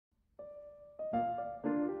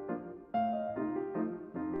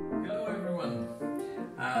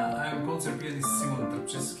concert pianist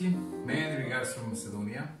SimonTrpceski. Many regards from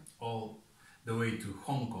Macedonia, all the way to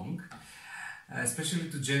Hong Kong. Especially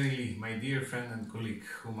to Jenny Lee, my dear friend and colleague,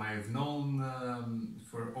 whom I have known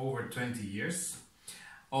for over 20 years.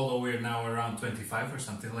 Although we're now around 25 or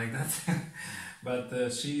something like that.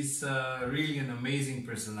 But she's really an amazing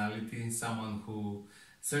personality, someone who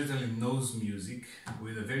certainly knows music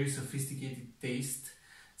with a very sophisticated taste,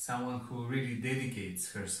 someone who really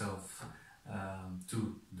dedicates herself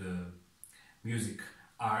to the music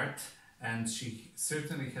art, and she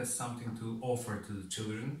certainly has something to offer to the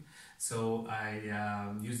children. So I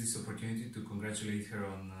use this opportunity to congratulate her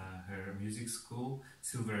on her music school,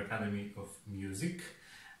 Silver Academy of Music.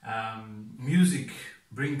 Music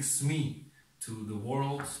brings me to the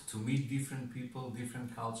world, to meet different people,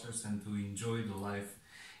 different cultures, and to enjoy the life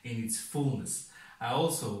in its fullness. I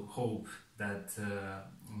also hope that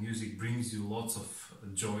music brings you lots of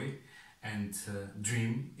joy and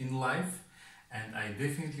dream in life, and I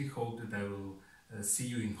definitely hope that I will see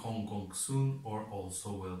you in Hong Kong soon, or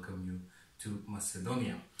also welcome you to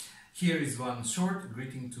Macedonia. Here is one short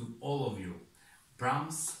greeting to all of you.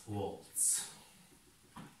 Brahms Waltz.